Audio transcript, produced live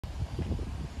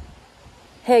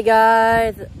Hey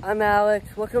guys, I'm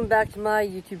Alex. Welcome back to my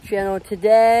YouTube channel.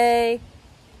 Today,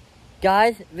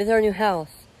 guys, visit our new house.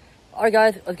 Alright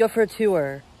guys, let's go for a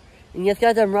tour. And yes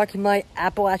guys, I'm rocking my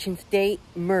Appalachian State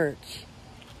merch.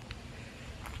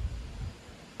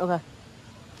 Okay.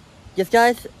 Yes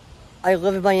guys, I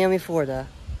live in Miami, Florida.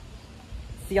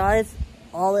 See guys,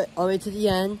 all the way to the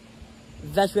end,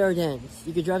 that's where it ends.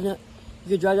 You could drive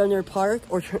down there, park,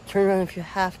 or turn around if you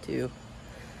have to.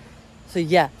 So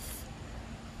yes.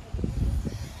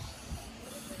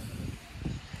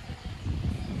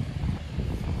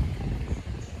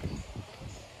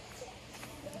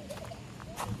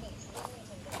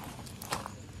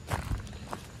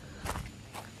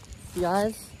 See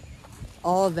guys,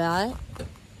 all of that.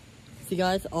 See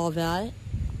guys, all of that.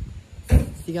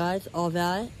 See guys, all of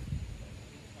that.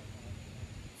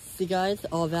 See guys,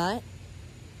 all of that.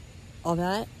 All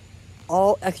that.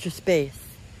 All extra space.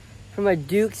 For my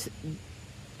Dukes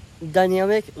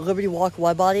Dynamic Liberty Walk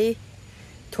wide body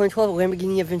 2012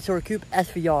 Lamborghini Aventador Coupe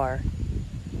SVR.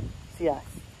 See guys.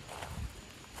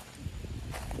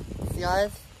 See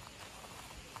guys.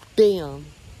 Bam.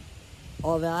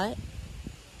 All that.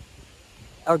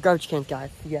 Our garbage cans, guys.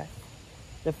 Yes.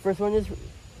 The first one is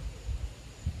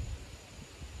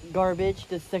garbage.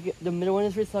 The middle one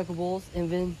is recyclables,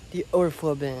 and then the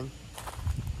overflow bin.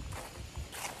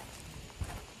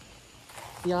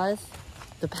 See guys,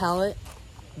 the pallet.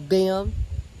 Bam.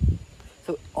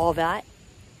 So all that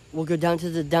will go down to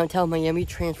the downtown Miami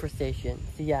transfer station.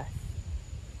 So yes.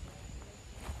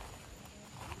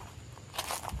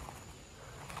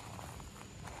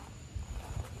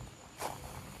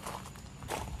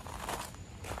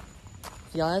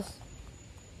 See guys?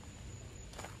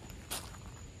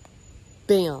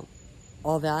 Bam.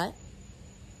 All that.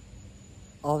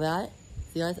 All that.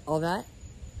 See guys? All that.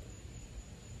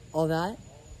 All that.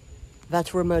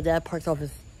 That's where my dad parks off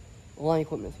his lawn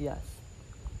equipment, so yes.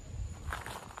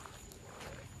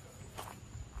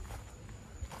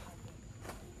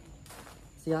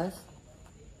 See guys?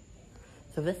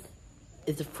 So this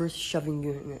is the first shoving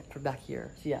unit for back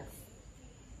here, so yes.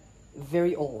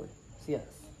 Very old, so yes.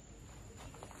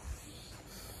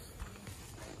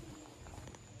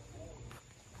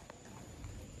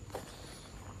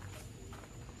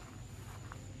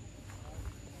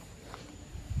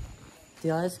 See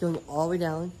guys, going all the way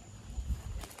down.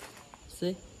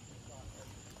 See?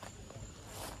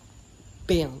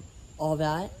 Bam. All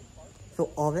that. So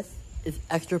all this is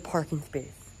extra parking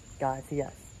space. Guys, so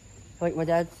yes. So like my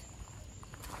dad's,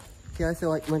 see guys, so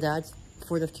like my dad's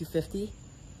Ford F-250.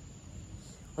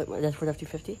 Like my dad's Ford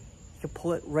F-250. You can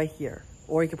pull it right here.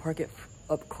 Or you can park it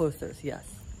up closer, so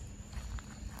yes.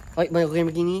 Like my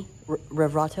Lamborghini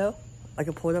Revrato, I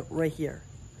can pull it up right here.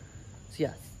 So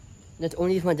yes. That's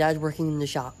only if my dad's working in the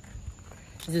shop.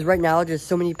 Because right now, there's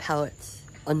so many pallets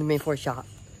on the main floor shop.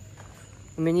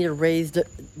 And we need to raise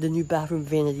the new bathroom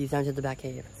vanities down to the back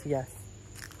cave. So yes.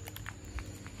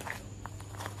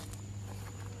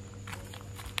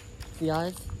 See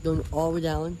guys, going all the way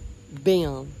down.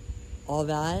 Bam. All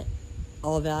that.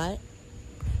 All that.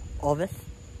 All this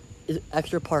is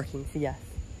extra parking. So yes.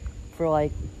 For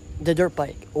like the dirt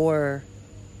bike or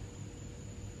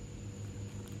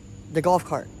the golf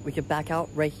cart, we could back out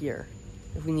right here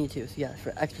if we need to. So yes,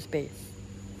 for extra space.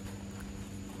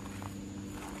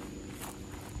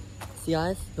 See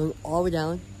guys, going all the way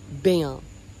down, bam.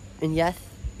 And yes,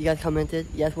 you guys commented,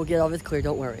 yes, we'll get all this clear,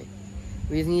 don't worry.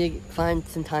 We just need to find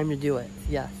some time to do it,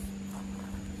 so yes.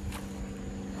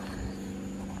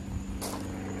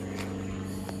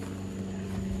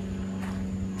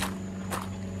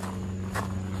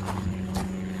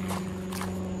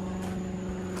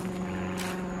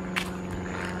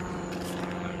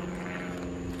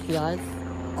 See guys,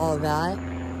 all that,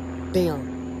 bam.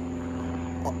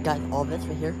 Guys, all this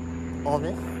right here, all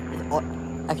this is all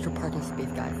extra parking space,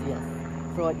 guys, yes.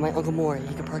 For like my Uncle Maury,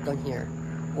 he could park down here.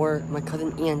 Or my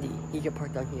cousin Andy, he could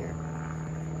park down here.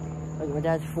 Like my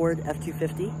dad's Ford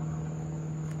F-250.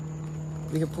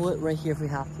 We can pull it right here if we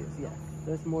have to, so yes.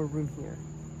 There's more room here,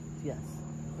 so yes.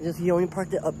 It's just he only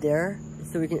parked it up there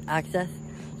so we can access,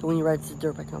 so when he rides the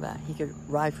dirt bike and all that, he could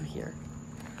ride through here,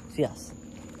 so yes.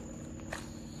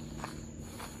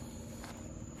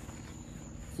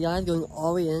 See guys, going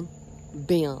all the way in,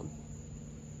 bam.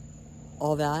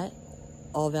 All that,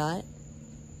 all that.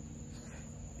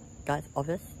 Guys, all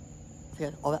this,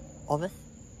 so guys, all this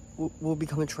will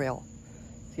become a trail.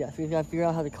 So yes, we gotta figure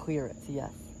out how to clear it, so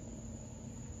yes.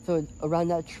 So around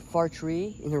that far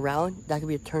tree and around, that could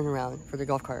be a turnaround for the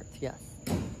golf cart, so yes.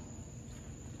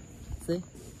 See?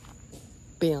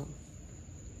 Bam.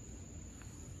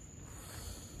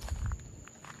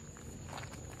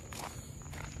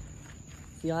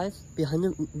 See guys, behind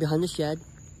the shed,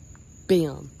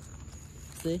 bam.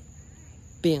 See?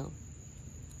 Bam.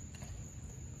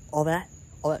 All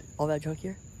that junk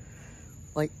here,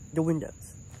 like the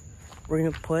windows, we're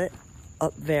gonna put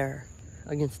up there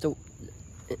against the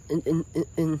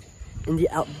in the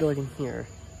outbuilding here.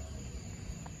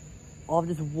 All of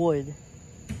this wood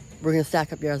we're gonna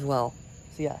stack up there as well.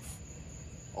 So yes,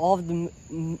 all of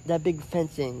that big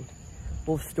fencing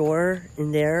we'll store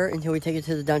in there until we take it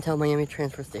to the downtown Miami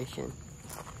transfer station.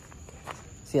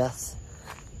 So yes.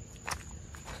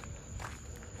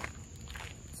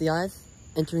 See guys,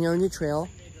 entering our new trail.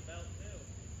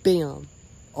 Bam.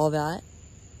 All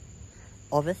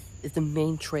this is the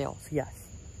main trail. So yes.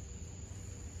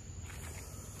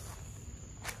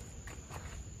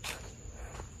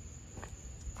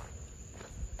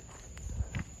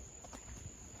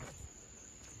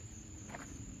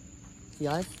 See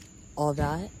guys, all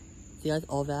that. See guys,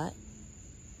 all that.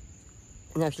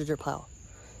 An extra dirt pile.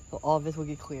 So all of this will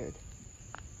get cleared.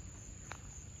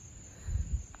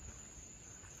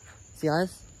 See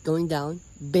guys, going down,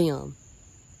 bam.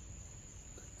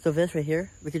 So this right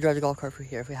here, we could drive the golf cart through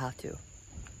here if we have to.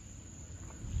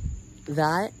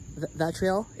 That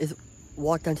trail is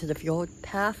walk down to the field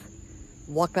path,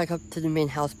 walk back up to the main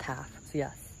house path. So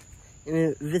yes,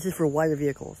 and this is for wider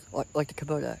vehicles, like the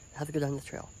Kubota. It has to go down this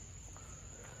trail.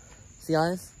 See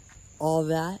guys, all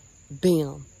that,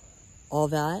 bam, all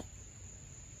that.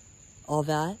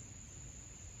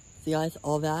 See guys,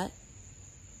 all that.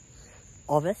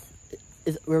 All this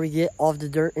is where we get all of the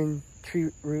dirt and tree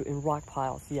root and rock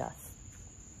piles. Yes.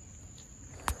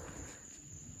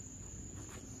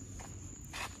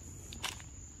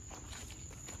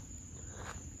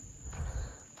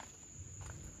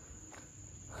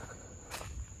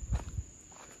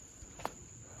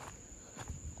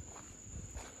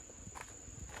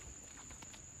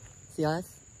 See guys,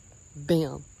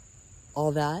 bam,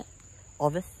 all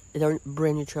this is our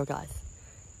brand new trail, guys.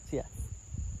 So yes.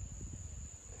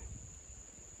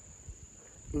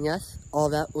 And yes, all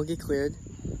that will get cleared.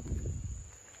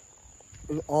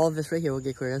 And all of this right here will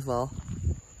get cleared as well.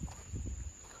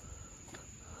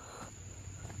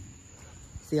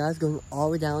 See guys, going all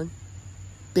the way down.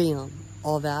 Bam.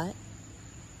 All that.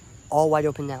 All wide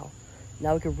open now.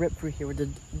 Now we can rip through here with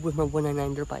my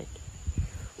 199 dirt bike.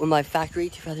 With my factory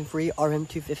 2003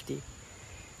 RM250.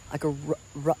 I could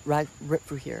rip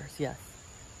through here. So yes.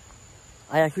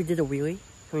 I actually did a wheelie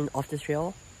coming off this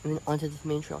trail and then onto this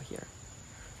main trail here.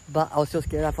 But I was so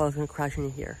scared I thought I was going to crash into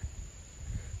here.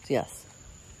 So yes.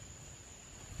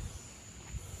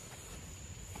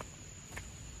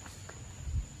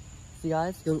 See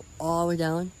guys, going all the way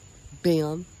down.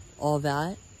 Bam. All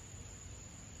that.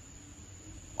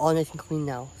 All nice and clean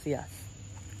now. So yes.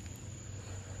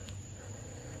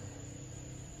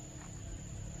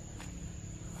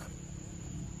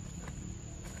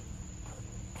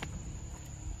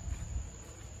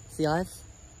 See guys?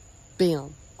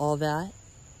 Bam. All that.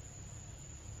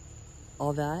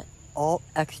 All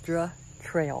extra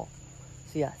trail.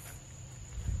 So yes.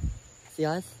 See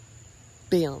guys?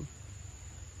 Bam.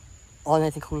 All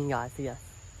nice and clean, guys. So yes.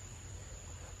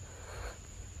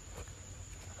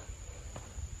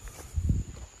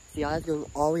 See guys, going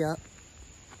all the way up.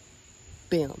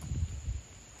 Bam.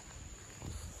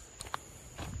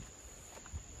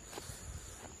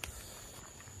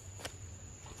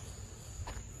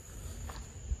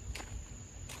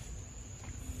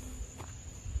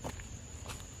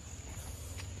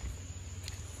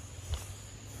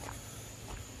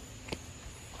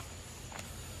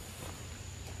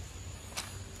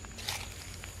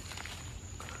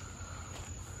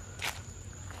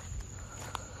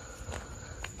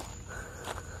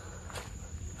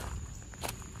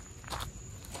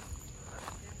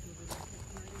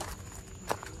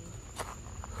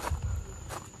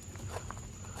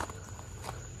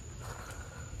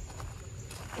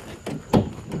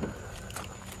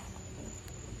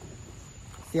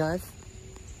 See guys?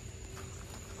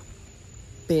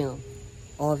 Bam.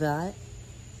 All that.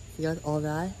 See guys? All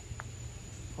that.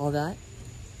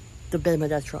 The bed of my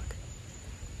dad's truck.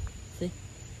 See?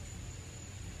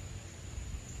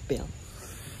 Bam.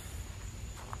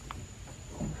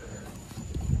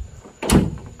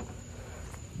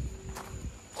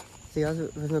 See guys?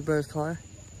 With my brother's car.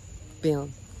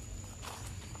 Bam.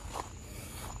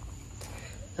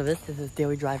 So this is his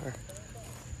daily driver.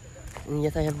 And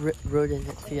yes, I have road in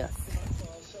it, so yes.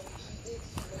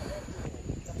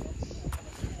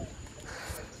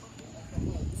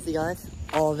 See guys,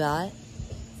 all that.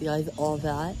 See guys, all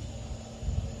that.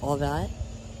 All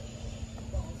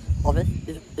this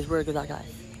is where it goes out,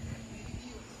 guys.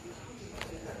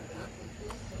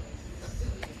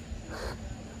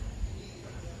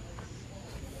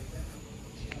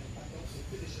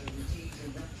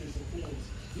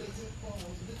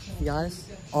 See guys,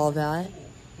 all that.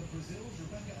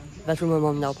 That's where my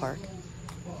mom now park.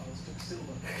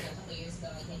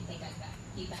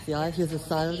 See guys, here's the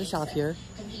side of the shop here.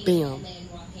 Bam.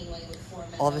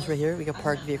 All this right here, we can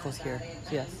park vehicles here.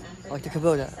 So yes, like the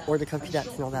Kubota or the Cub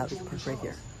Cadets and all that, we can park right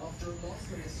here.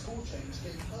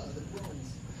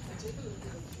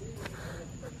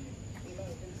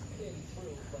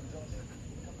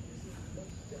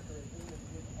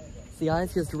 See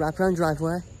guys, here's the wraparound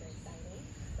driveway.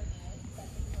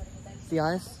 See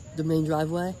guys, the main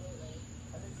driveway.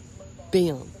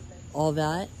 Bam. All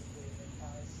that.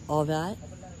 All that.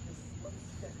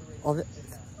 All that.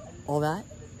 All that.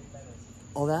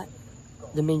 All that.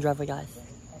 The main driveway, guys.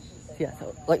 So yeah,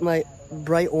 so like my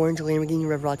bright orange Lamborghini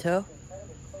Reverado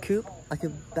coupe, I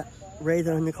could raise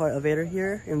the undercar elevator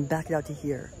here and back it out to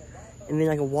here. And then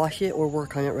I can wash it or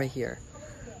work on it right here.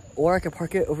 Or I could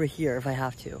park it over here if I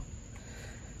have to.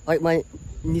 Like my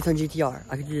Nissan GTR,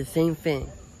 I could do the same thing.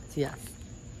 So yes.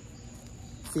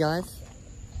 See guys?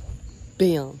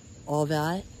 Bam. All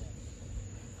that.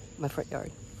 My front yard.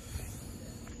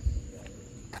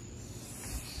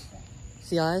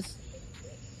 See guys?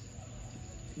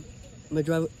 My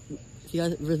driveway. See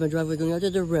guys? There's my driveway going out to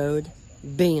the road.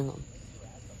 Bam.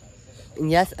 And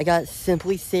yes, I got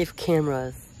Simply Safe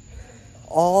cameras.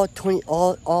 All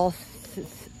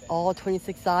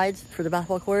 26 sides for the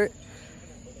basketball court.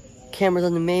 Cameras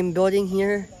on the main building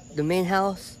here, the main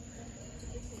house.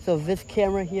 So this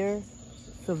camera here,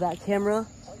 so that camera,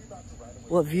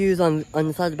 what views on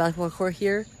the side of the basketball court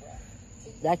here.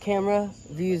 That camera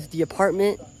views the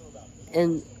apartment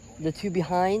and the two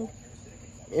behind.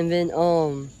 And then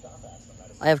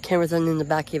I have cameras on in the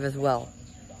back cave as well.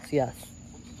 So yes.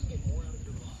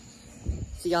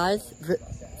 See guys,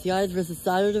 here's the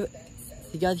side of the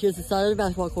here's the side of the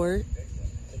basketball court.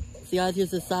 See guys,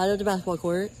 here's the side of the basketball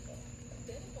court.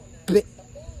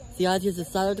 See guys, here's the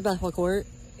side of the basketball court.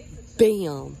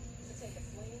 Bam.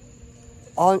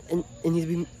 All and it needs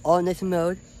to be all nice and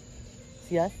mowed.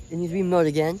 See yes, it needs to be mowed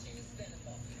again.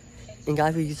 And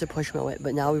guys, we used to push mow it,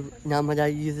 but now my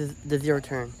dad uses the zero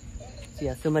turn. So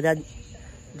yeah, so my dad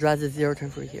drives the zero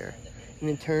turn for here. And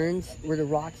then turns where the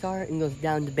rocks are and goes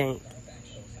down the bank.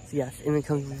 So yes, and then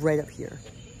comes right up here.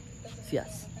 So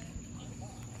yes.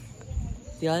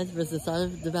 See guys, there's the side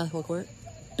of the basketball court.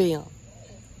 Bam.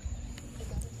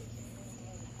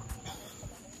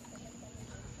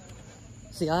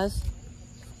 See guys?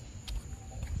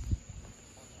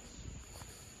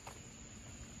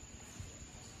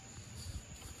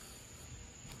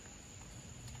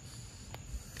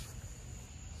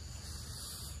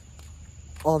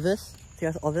 All this, see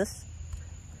guys, all this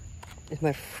is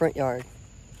my front yard.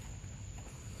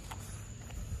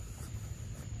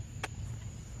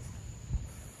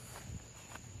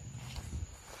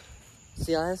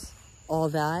 See guys, all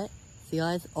that. See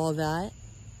guys, all that.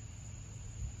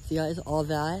 See guys, all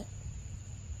that.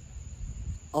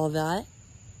 All that.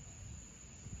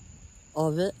 All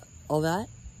of it, all that.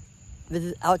 This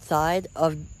is outside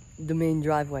of the main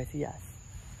driveway, so yes.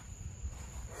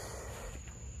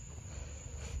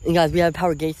 And guys, we have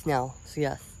power gates now, so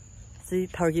yes. See,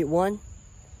 power gate 1,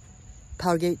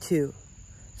 power gate 2.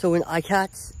 So when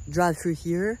iCats drive through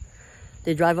here,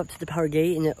 they drive up to the power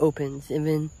gate and it opens, and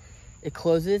then it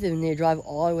closes, and then they drive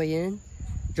all the way in,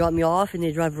 drop me off, and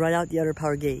they drive right out the other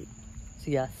power gate.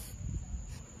 So yes.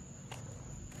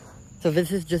 So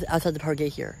this is just outside the power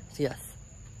gate here, so yes.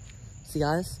 See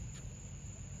guys?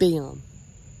 Bam.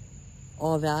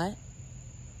 All that.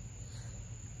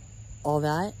 All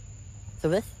that. So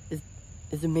this is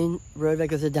the main road that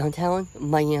goes to downtown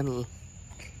Miami.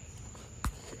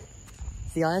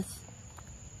 See guys?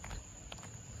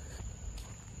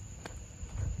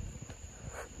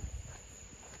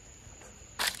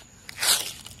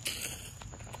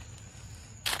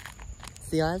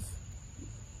 See guys?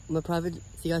 My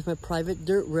private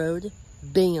dirt road.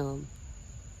 Bam.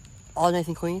 All nice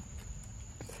and clean.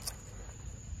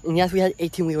 And yes, we had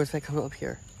 18-wheelers that come up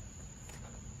here.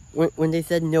 When they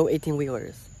said no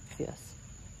 18-wheelers. Yes.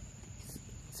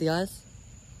 See guys?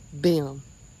 Bam.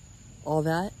 All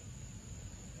that.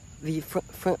 The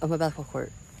front of my basketball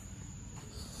court.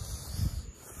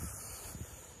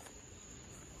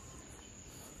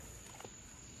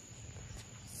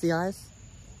 See guys?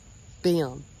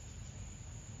 Bam.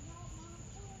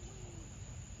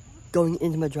 Going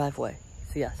into my driveway.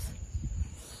 So yes.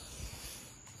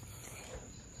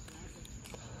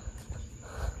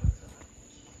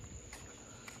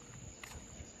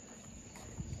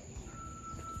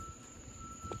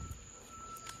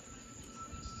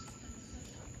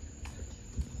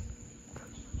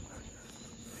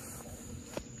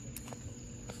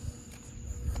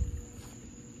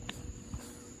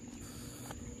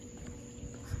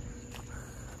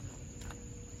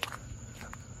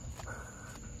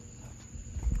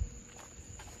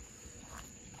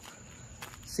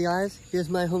 See guys, here's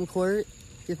my home court.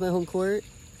 Here's my home court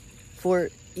for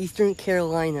Eastern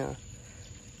Carolina.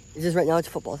 It's just right now it's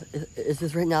football. It's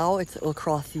just right now it's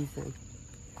lacrosse season.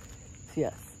 So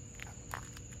yes.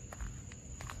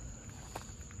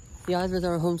 See guys, there's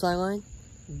our home sideline.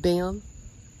 Bam.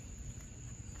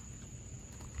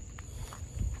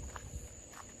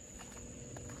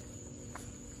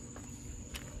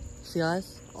 See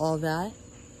guys, all that.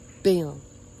 Bam.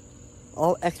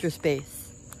 All extra space.